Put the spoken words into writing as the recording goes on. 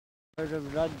Heard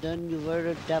of London, you've heard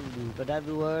of Devon, but have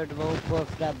you heard of old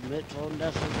Porthleven, it's all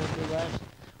nestled in the west?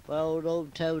 My old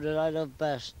hometown that I love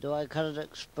best, though I cannot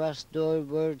express, nor in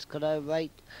words can I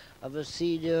write, of a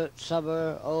senior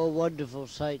summer, oh wonderful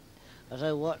sight, as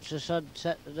I watched the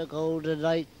sunset in the golden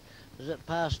light, as it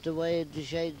passed away into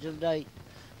shades of night,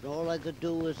 and all I could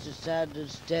do was to stand and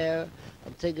stare,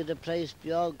 and think of the place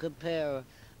beyond compare,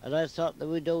 and I thought that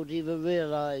we don't even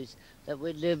realise that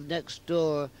we live next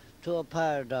door to a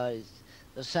paradise.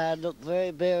 The sand looked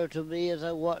very bare to me as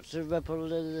I watched the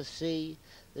ripple in the sea.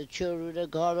 The children had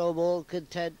gone home all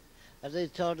content, and they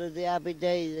thought of the happy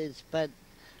days they'd spent,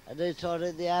 and they thought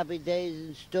of the happy days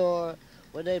in store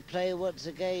when they'd play once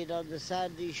again on the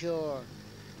sandy shore.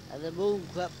 And the moon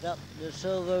crept up in the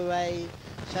silver ray,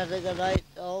 setting a light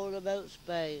all about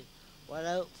Spain, while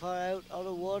out far out on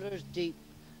the waters deep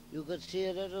you could see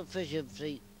a little fishing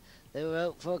fleet. They were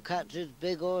out for catches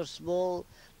big or small,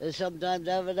 they sometimes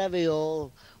have an heavy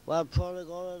haul, while crawling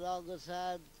all along the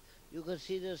sand you could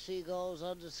see the seagulls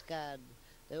on the scan.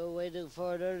 They were waiting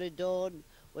for an early dawn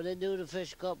when they knew the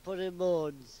fish got put in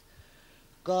moorings.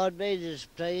 God made this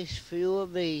place for you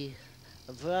and me,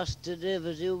 and for us to live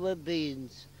as human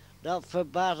beings, not for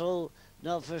battle,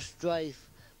 not for strife,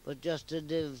 but just to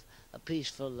live a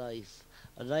peaceful life,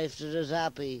 a life that is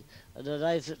happy, and a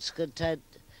life that's content,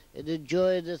 in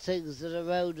enjoying the things that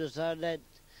around us are lent.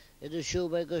 In the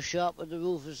shoemaker's shop with the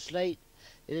roof of slate,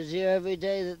 it is here every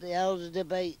day that they held a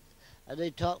debate, and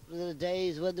they talked of the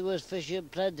days when there was fishing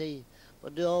plenty,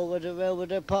 but they all went around with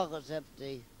their pockets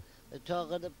empty. They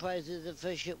talk of the prices of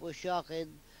fish that were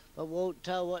shocking, but won't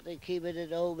tell what they keep it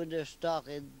at home in their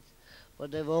stockings.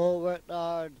 But they've all worked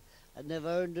hard, and they've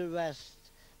earned a rest,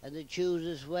 and they choose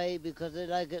this way because they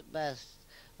like it best.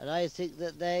 And I think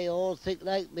that they all think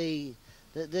like me,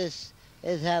 that this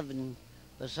is heaven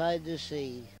beside the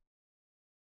sea.